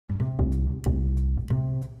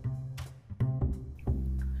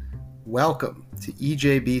Welcome to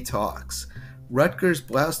EJB Talks, Rutgers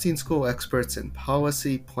Blaustein School experts in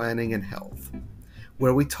policy, planning, and health,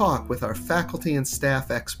 where we talk with our faculty and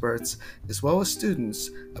staff experts, as well as students,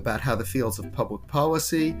 about how the fields of public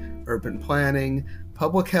policy, urban planning,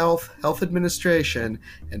 public health, health administration,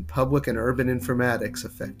 and public and urban informatics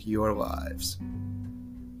affect your lives.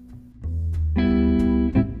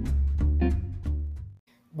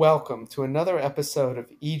 Welcome to another episode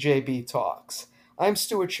of EJB Talks. I'm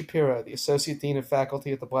Stuart Shapiro, the Associate Dean of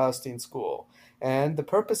Faculty at the Blaustein School, and the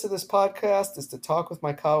purpose of this podcast is to talk with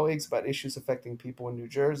my colleagues about issues affecting people in New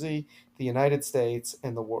Jersey, the United States,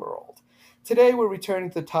 and the world. Today, we're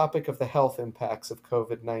returning to the topic of the health impacts of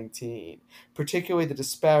COVID-19, particularly the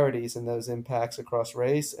disparities in those impacts across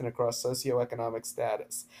race and across socioeconomic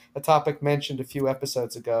status, a topic mentioned a few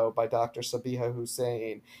episodes ago by Dr. Sabiha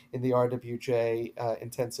Hussain in the RWJ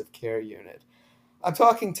Intensive Care Unit. I'm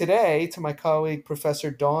talking today to my colleague,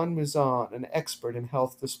 Professor Dawn Mouzon, an expert in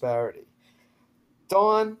health disparity.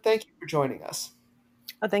 Dawn, thank you for joining us.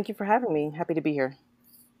 Thank you for having me. Happy to be here.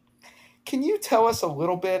 Can you tell us a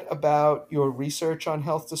little bit about your research on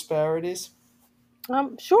health disparities?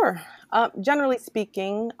 Sure. Generally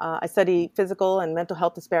speaking, I study physical and mental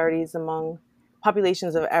health disparities among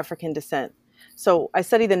populations of African descent. So I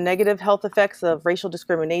study the negative health effects of racial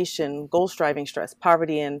discrimination, goal-striving stress,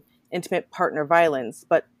 poverty, and intimate partner violence.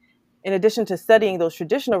 But in addition to studying those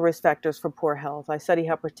traditional risk factors for poor health, I study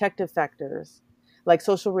how protective factors like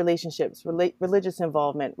social relationships, religious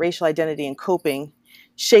involvement, racial identity, and coping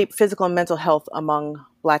shape physical and mental health among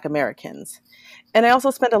Black Americans. And I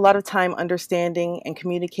also spend a lot of time understanding and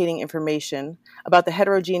communicating information about the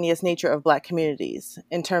heterogeneous nature of Black communities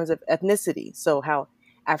in terms of ethnicity, so how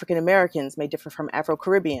African Americans may differ from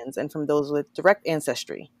Afro-Caribbeans and from those with direct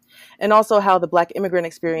ancestry, and also how the Black immigrant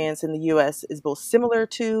experience in the U.S. is both similar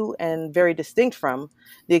to and very distinct from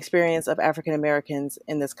the experience of African Americans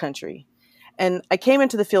in this country. And I came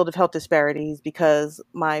into the field of health disparities because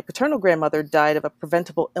my paternal grandmother died of a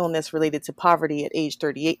preventable illness related to poverty at age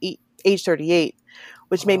 38,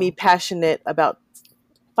 which made me passionate about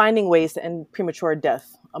finding ways to end premature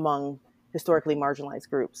death among historically marginalized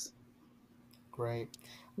groups. Great.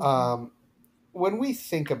 When we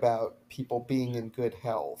think about people being in good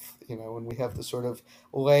health, when we have the sort of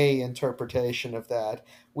lay interpretation of that,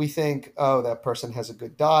 we think, oh, that person has a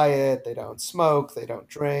good diet, they don't smoke, they don't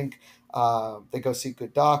drink, they go see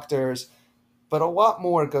good doctors. But a lot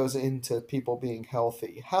more goes into people being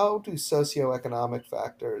healthy. How do socioeconomic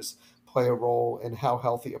factors play a role in how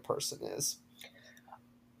healthy a person is?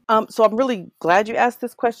 So I'm really glad you asked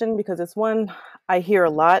this question because it's one I hear a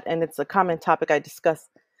lot and it's a common topic I discuss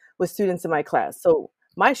with students in my class. So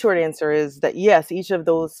my short answer is that yes, each of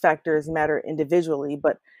those factors matter individually,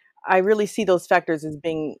 but I really see those factors as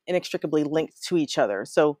being inextricably linked to each other.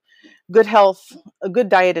 So good health, a good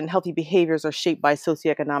diet, and healthy behaviors are shaped by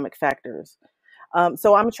socioeconomic factors.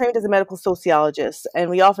 So I'm trained as a medical sociologist, and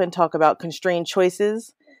we often talk about constrained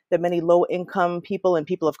choices that many low-income people and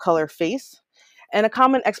people of color face. And a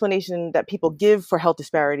common explanation that people give for health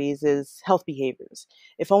disparities is health behaviors.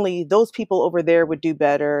 If only those people over there would do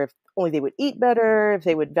better, if only they would eat better, if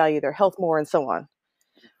they would value their health more, and so on.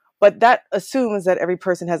 But that assumes that every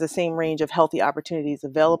person has the same range of healthy opportunities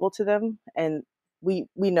available to them. And we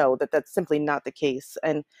know that that's simply not the case.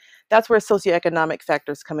 And that's where socioeconomic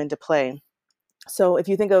factors come into play. So if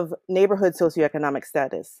you think of neighborhood socioeconomic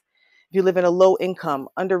status, if you live in a low income,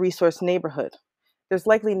 under-resourced neighborhood, there's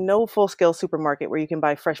likely no full-scale supermarket where you can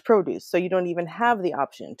buy fresh produce. So you don't even have the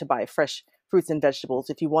option to buy fresh fruits and vegetables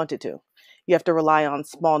if you wanted to. You have to rely on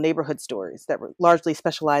small neighborhood stores that largely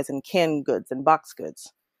specialize in canned goods and boxed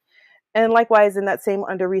goods. And likewise, in that same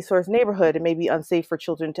under-resourced neighborhood, it may be unsafe for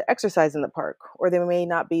children to exercise in the park, or there may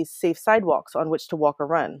not be safe sidewalks on which to walk or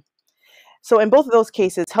run. So in both of those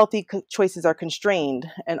cases, healthy choices are constrained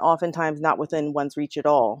and oftentimes not within one's reach at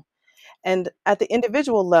all. And at the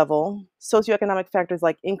individual level, socioeconomic factors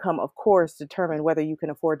like income, of course, determine whether you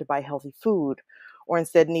can afford to buy healthy food or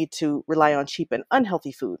instead need to rely on cheap and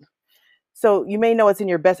unhealthy food. So you may know it's in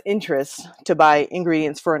your best interest to buy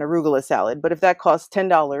ingredients for an arugula salad, but if that costs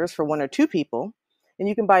 $10 for one or two people, and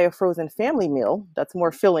you can buy a frozen family meal that's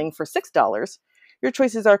more filling for $6, your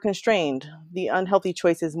choices are constrained. The unhealthy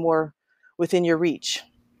choice is more within your reach.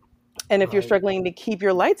 And if you're struggling to keep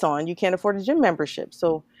your lights on, you can't afford a gym membership.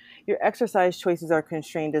 So your exercise choices are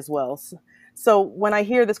constrained as well. So when I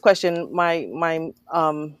hear this question, my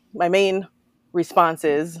main response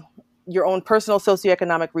is your own personal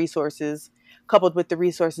socioeconomic resources, coupled with the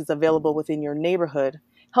resources available within your neighborhood,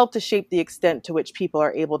 help to shape the extent to which people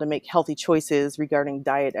are able to make healthy choices regarding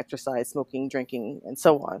diet, exercise, smoking, drinking, and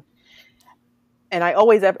so on. And I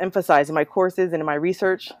always have emphasized in my courses and in my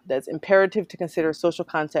research that it's imperative to consider social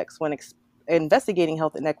context when investigating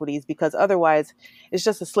health inequities, because otherwise it's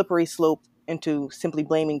just a slippery slope into simply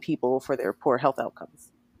blaming people for their poor health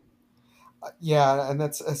outcomes. Yeah, and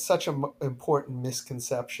that's such an important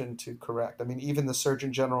misconception to correct. I mean, even the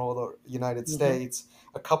Surgeon General of the United Hmm. States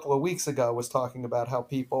a couple of weeks ago was talking about how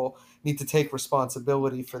people need to take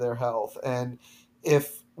responsibility for their health. And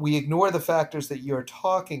if we ignore the factors that you're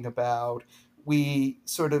talking about, we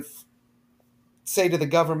sort of say to the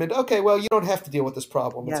government, okay, well, you don't have to deal with this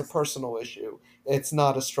problem. It's a Yes, personal issue. It's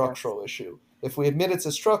not a yes. structural issue. If we admit it's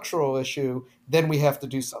a structural issue, then we have to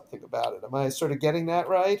do something about it. Am I sort of getting that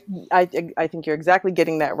right? I think you're exactly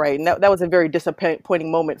getting that right. And that was a very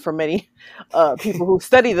disappointing moment for many people who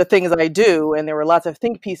study the things I do. And there were lots of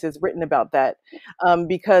think pieces written about that.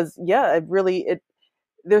 Because, yeah,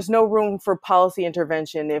 there's no room for policy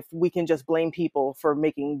intervention if we can just blame people for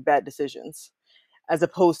making bad decisions, as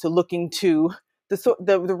opposed to looking to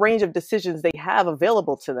the range of decisions they have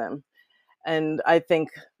available to them. And I think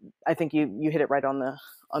you hit it right on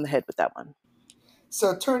the head with that one.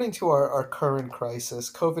 So, turning to our current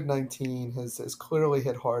crisis, COVID-19 has clearly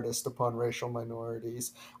hit hardest upon racial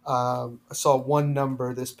minorities. I saw one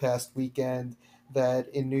number this past weekend that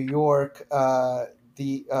in New York,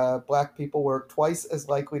 the black people were twice as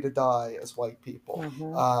likely to die as white people.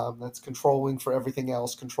 Hmm. That's controlling for everything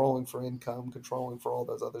else, controlling for income, controlling for all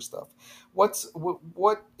those other stuff. What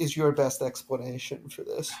is your best explanation for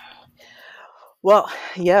this? Well,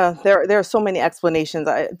 yeah, there are so many explanations.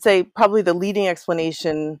 I'd say probably the leading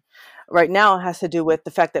explanation right now has to do with the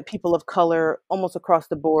fact that people of color, almost across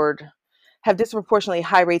the board, have disproportionately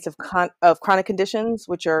high rates of chronic conditions,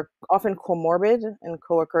 which are often comorbid and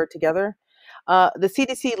co-occur together. The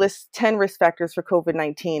CDC lists 10 risk factors for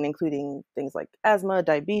COVID-19, including things like asthma,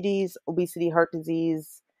 diabetes, obesity, heart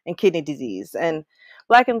disease, and kidney disease. And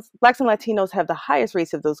Blacks and Latinos have the highest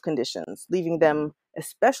rates of those conditions, leaving them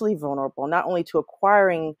especially vulnerable not only to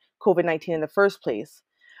acquiring COVID-19 in the first place,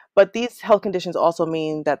 but these health conditions also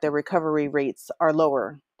mean that their recovery rates are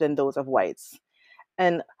lower than those of whites.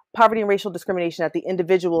 And poverty and racial discrimination at the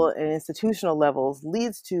individual and institutional levels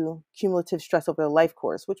leads to cumulative stress over the life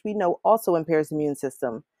course, which we know also impairs the immune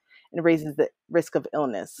system and raises the risk of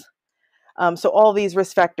illness. So all these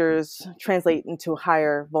risk factors translate into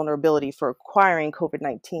higher vulnerability for acquiring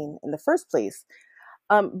COVID-19 in the first place.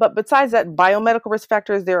 But besides that, biomedical risk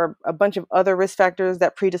factors, there are a bunch of other risk factors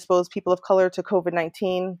that predispose people of color to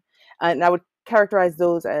COVID-19. And I would characterize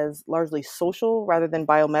those as largely social rather than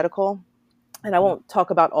biomedical. And I won't talk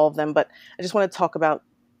about all of them, but I just want to talk about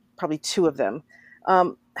probably two of them.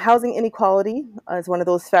 Housing inequality is one of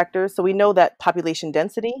those factors. So we know that population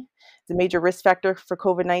density is a major risk factor for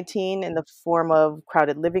COVID-19 in the form of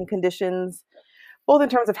crowded living conditions, both in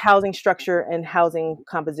terms of housing structure and housing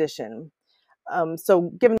composition.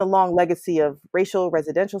 So, given the long legacy of racial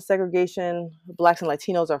residential segregation, Blacks and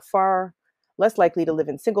Latinos are far less likely to live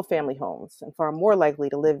in single family homes and far more likely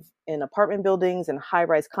to live in apartment buildings and high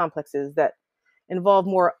rise complexes that involve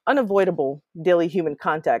more unavoidable daily human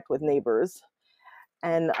contact with neighbors.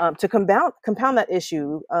 And to compound that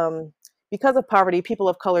issue, because of poverty, people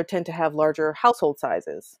of color tend to have larger household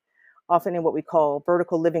sizes, often in what we call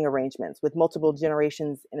vertical living arrangements with multiple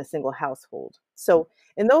generations in a single household. So,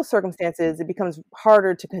 in those circumstances, it becomes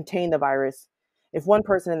harder to contain the virus if one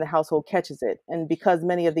person in the household catches it. And because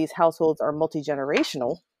many of these households are multi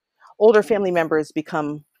generational, older family members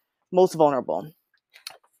become most vulnerable.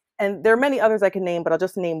 And there are many others I can name, but I'll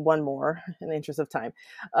just name one more in the interest of time.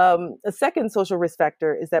 A second social risk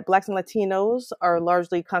factor is that Blacks and Latinos are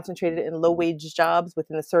largely concentrated in low wage jobs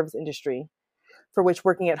within the service industry, for which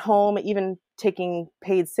working at home, even taking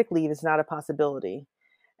paid sick leave, is not a possibility.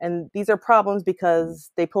 And these are problems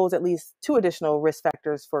because they pose at least two additional risk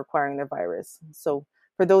factors for acquiring the virus. So,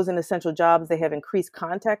 for those in essential jobs, they have increased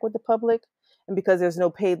contact with the public. And because there's no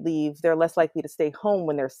paid leave, they're less likely to stay home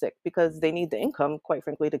when they're sick because they need the income, quite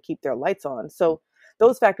frankly, to keep their lights on. So,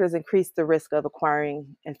 those factors increase the risk of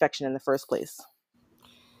acquiring infection in the first place.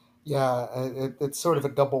 Yeah, it's sort of a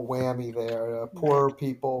double whammy there. Right. Poorer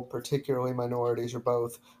people, particularly minorities, are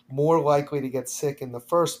both more likely to get sick in the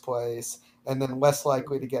first place and then less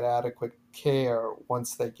likely to get adequate care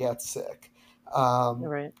once they get sick. Um,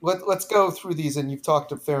 Right. let's go through these, and you've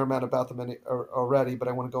talked a fair amount about them already, but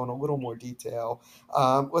I want to go in a little more detail.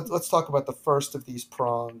 Let's talk about the first of these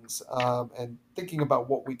prongs and thinking about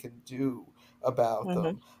what we can do about Mm-hmm.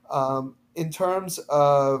 them. In terms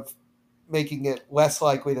of making it less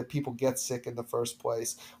likely that people get sick in the first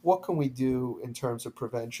place. What can we do in terms of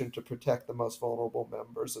prevention to protect the most vulnerable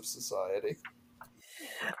members of society?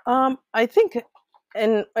 I think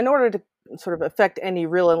in order to sort of affect any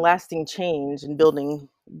real and lasting change in building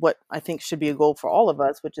what I think should be a goal for all of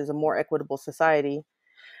us, which is a more equitable society,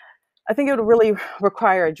 I think it would really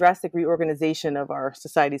require a drastic reorganization of our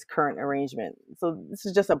society's current arrangement. So this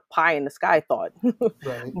is just a pie in the sky thought.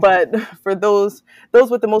 Right. But for those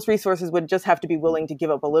with the most resources would just have to be willing to give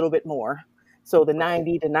up a little bit more. So the Right.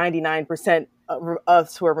 90 to 99% of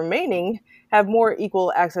us who are remaining have more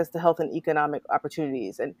equal access to health and economic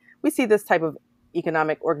opportunities. And we see this type of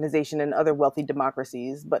economic organization in other wealthy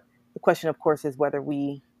democracies. But the question, of course, is whether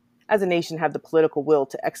we as a nation have the political will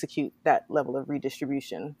to execute that level of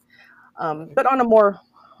redistribution. Right. But on a more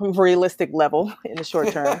realistic level in the short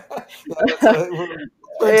term. Yeah, we'll turn to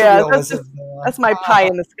Yeah, realism that's my pie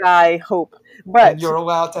there. in the sky hope. And But you're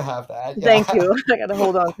allowed to have that. thank Yeah. you. I got to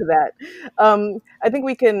hold on to that. I think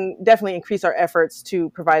we can definitely increase our efforts to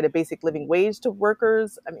provide a basic living wage to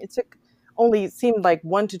workers. I mean, it took only seemed like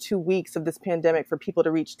 1 to 2 weeks of this pandemic for people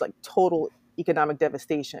to reach like total economic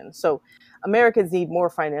devastation. So Americans need more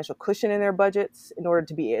financial cushion in their budgets in order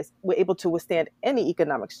to be able to withstand any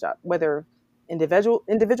economic shock, whether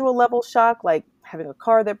individual level shock like having a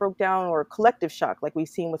car that broke down, or collective shock like we've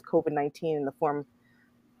seen with COVID-19 in the form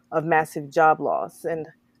of massive job loss. And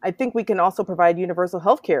I think we can also provide universal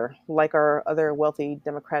health care like our other wealthy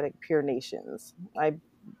democratic peer nations. I'm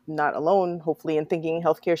not alone, hopefully, in thinking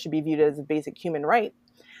healthcare should be viewed as a basic human right,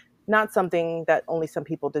 not something that only some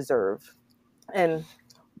people deserve. And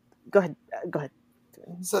go ahead, go ahead.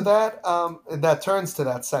 So that turns to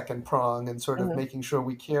that second prong and sort of Mhm. making sure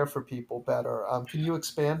we care for people better. Can you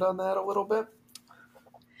expand on that a little bit?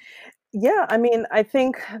 Yeah, I mean, I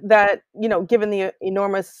think that, given the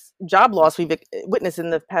enormous job loss we've witnessed in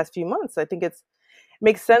the past few months, I think it's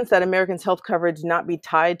makes sense that Americans' health coverage not be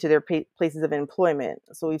tied to their places of employment.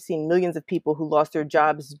 So we've seen millions of people who lost their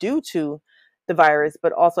jobs due to the virus,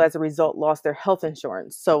 but also as a result lost their health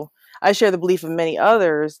insurance. So I share the belief of many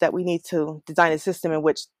others that we need to design a system in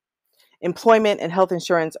which employment and health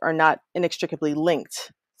insurance are not inextricably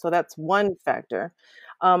linked. So that's one factor.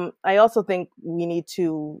 I also think we need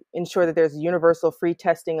to ensure that there's universal free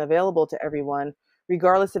testing available to everyone,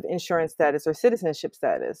 regardless of insurance status or citizenship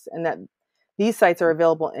status, and that these sites are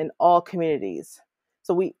available in all communities.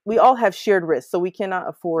 So we all have shared risks, so we cannot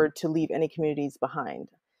afford to leave any communities behind.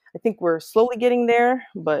 I think we're slowly getting there,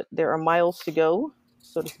 but there are miles to go,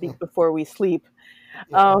 so to speak, before we sleep.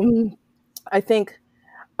 Yeah. Um, I think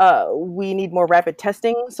we need more rapid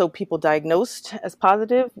testing so people diagnosed as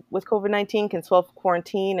positive with COVID-19 can self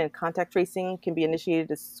quarantine, and contact tracing can be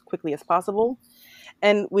initiated as quickly as possible.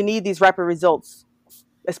 And we need these rapid results,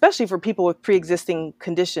 especially for people with pre existing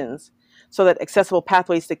conditions, so that accessible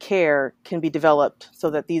pathways to care can be developed so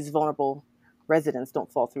that these vulnerable residents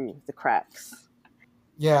don't fall through the cracks.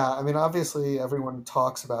 Yeah, I mean, obviously, everyone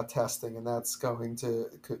talks about testing, and that's going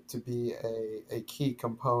to be a key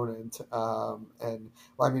component. And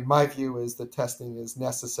well, I mean, my view is that testing is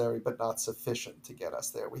necessary but not sufficient to get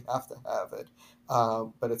us there. We have to have it,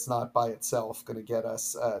 but it's not by itself going to get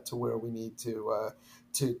us to where we need to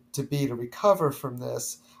be to recover from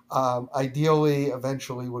this. Ideally,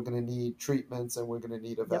 eventually, we're going to need treatments and we're going to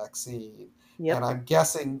need a Yep. vaccine. Yep. And I'm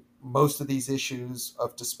guessing most of these issues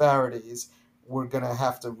of disparities we're going to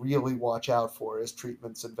have to really watch out for as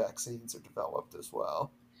treatments and vaccines are developed as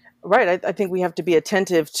well. Right. I think we have to be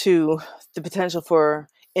attentive to the potential for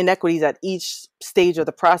inequities at each stage of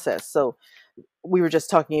the process. So we were just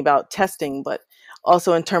talking about testing, but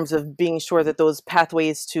also in terms of being sure that those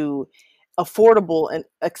pathways to affordable and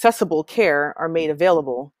accessible care are made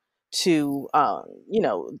available to, our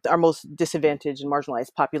most disadvantaged and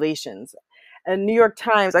marginalized populations. And New York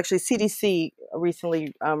Times, actually CDC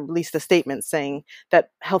recently released a statement saying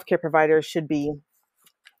that healthcare providers should be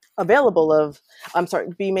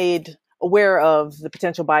be made aware of the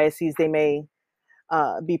potential biases they may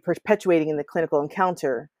be perpetuating in the clinical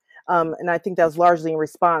encounter. And I think that was largely in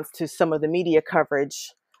response to some of the media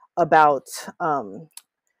coverage about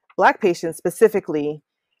Black patients specifically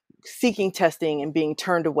seeking testing and being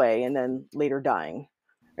turned away and then later dying.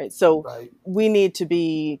 Right. So Right. we need to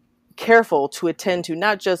be careful to attend to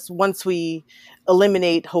not just once we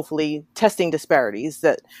eliminate, hopefully, testing disparities,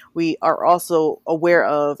 that we are also aware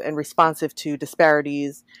of and responsive to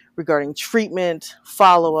disparities regarding treatment,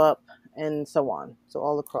 follow up, and so on. So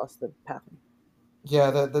all across the pathway.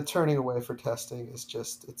 Yeah, the turning away for testing is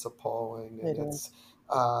just it's appalling, and It is. it's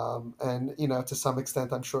and to some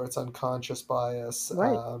extent I'm sure it's unconscious bias,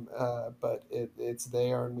 Right. but it's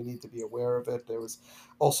there and we need to be aware of it. There was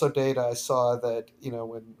also data I saw that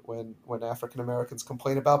when African Americans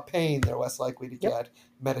complain about pain, they're less likely to Yep. get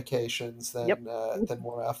medications Yep. than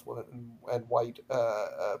more affluent and white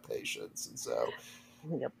patients, and so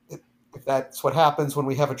Yep. if that's what happens when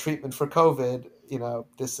we have a treatment for COVID,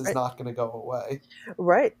 this is Right. not going to go away.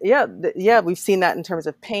 Right. Yeah. Yeah. We've seen that in terms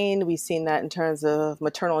of pain. We've seen that in terms of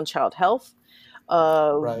maternal and child health.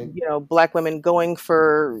 Right, Black women going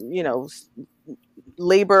for,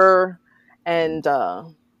 labor and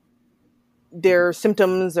their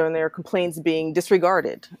symptoms and their complaints being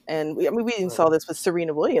disregarded. And we even saw right, this with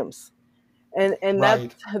Serena Williams. And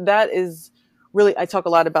right, that is really, I talk a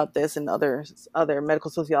lot about this, and other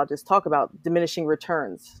medical sociologists talk about diminishing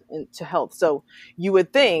returns to health. So you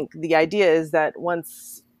would think the idea is that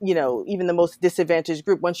once, even the most disadvantaged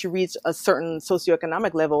group, once you reach a certain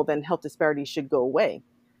socioeconomic level, then health disparities should go away.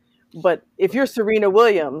 But if you're Serena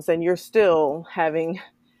Williams and you're still having,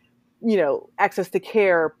 access to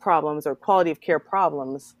care problems or quality of care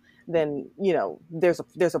problems, then, there's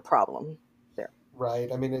a problem there. right.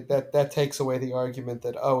 I mean, that takes away the argument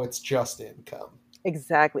that, oh, it's just income.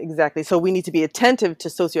 Exactly, exactly. So we need to be attentive to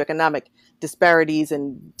socioeconomic disparities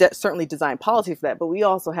and certainly design policy for that. But we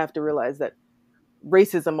also have to realize that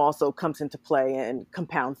racism also comes into play and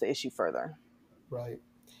compounds the issue further. Right.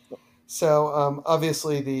 So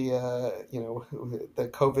obviously the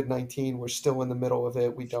COVID-19, we're still in the middle of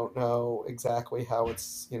it. We don't know exactly how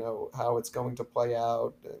it's going to play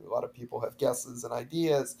out. A lot of people have guesses and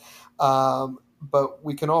ideas, but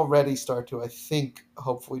we can already start to, I think,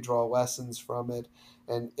 hopefully draw lessons from it.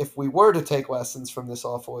 And if we were to take lessons from this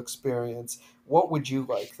awful experience, what would you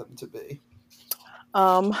like them to be?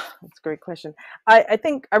 That's a great question. I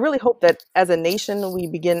think I really hope that as a nation we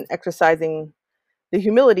begin exercising the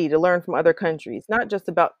humility to learn from other countries, not just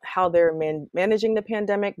about how they're managing the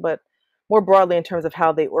pandemic, but more broadly in terms of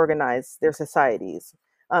how they organize their societies.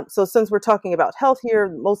 So, since we're talking about health here,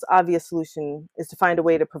 the most obvious solution is to find a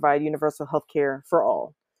way to provide universal health care for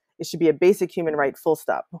all. It should be a basic human right, full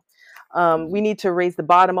stop. We need to raise the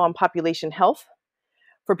bottom on population health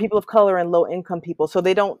for people of color and low income people so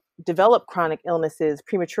they don't develop chronic illnesses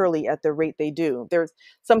prematurely at the rate they do. There's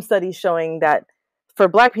some studies showing that for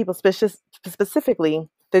Black people specifically,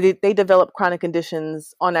 they develop chronic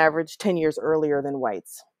conditions on average 10 years earlier than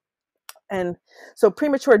whites. And so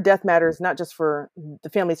premature death matters not just for the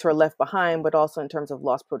families who are left behind, but also in terms of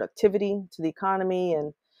lost productivity to the economy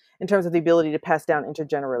and in terms of the ability to pass down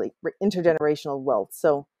intergenerational wealth.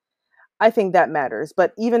 So I think that matters.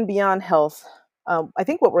 But even beyond health, I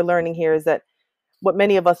think what we're learning here is that what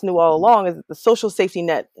many of us knew all along is that the social safety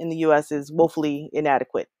net in the US is woefully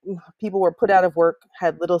inadequate. People were put out of work,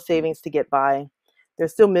 had little savings to get by.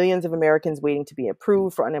 There's still millions of Americans waiting to be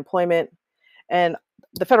approved for unemployment. And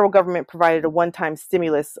the federal government provided a one time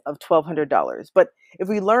stimulus of $1,200. But if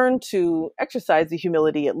we learn to exercise the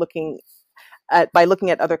humility by looking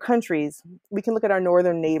at other countries, we can look at our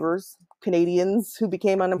northern neighbors, Canadians who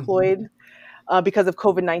became Hmm. unemployed because of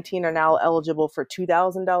COVID-19 are now eligible for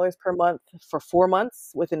 $2,000 per month for 4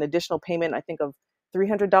 months with an additional payment, I think, of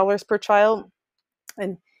 $300 per child.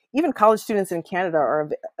 And even college students in Canada are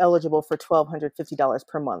eligible for $1,250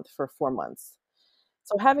 per month for 4 months.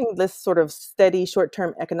 So having this sort of steady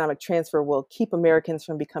short-term economic transfer will keep Americans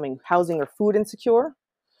from becoming housing or food insecure.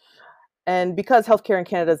 And because healthcare in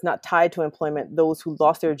Canada is not tied to employment, those who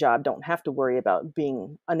lost their job don't have to worry about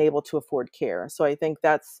being unable to afford care. So I think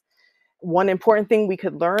that's one important thing we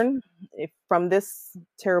could learn from this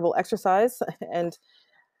terrible exercise. And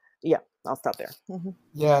yeah, I'll stop there.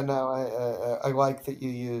 Yeah, no, I like that you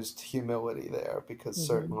used humility there because Hmm.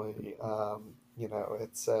 certainly,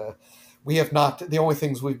 it's we have not the only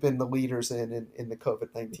things we've been the leaders in the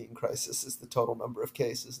COVID-19 crisis is the total number of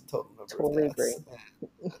cases and total number of Totally agree.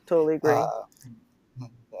 deaths. Totally agree. Uh,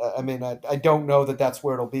 I mean, I don't know that that's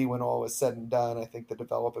where it'll be when all is said and done. I think the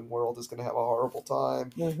developing world is going to have a horrible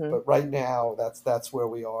time, Hmm. but right now, that's where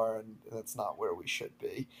we are, and that's not where we should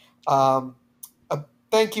be. Um,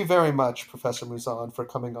 Thank you very much, Professor Muzan, for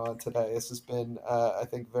coming on today. This has been, I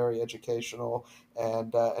think, very educational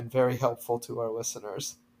and very helpful to our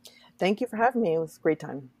listeners. Thank you for having me. It was a great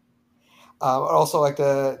time. I'd also like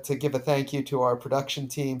to give a thank you to our production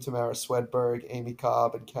team, Tamara Swedberg, Amy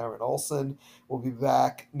Cobb, and Karen Olson. We'll be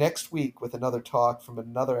back next week with another talk from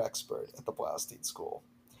another expert at the Blaustein School.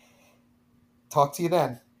 Talk to you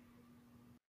then.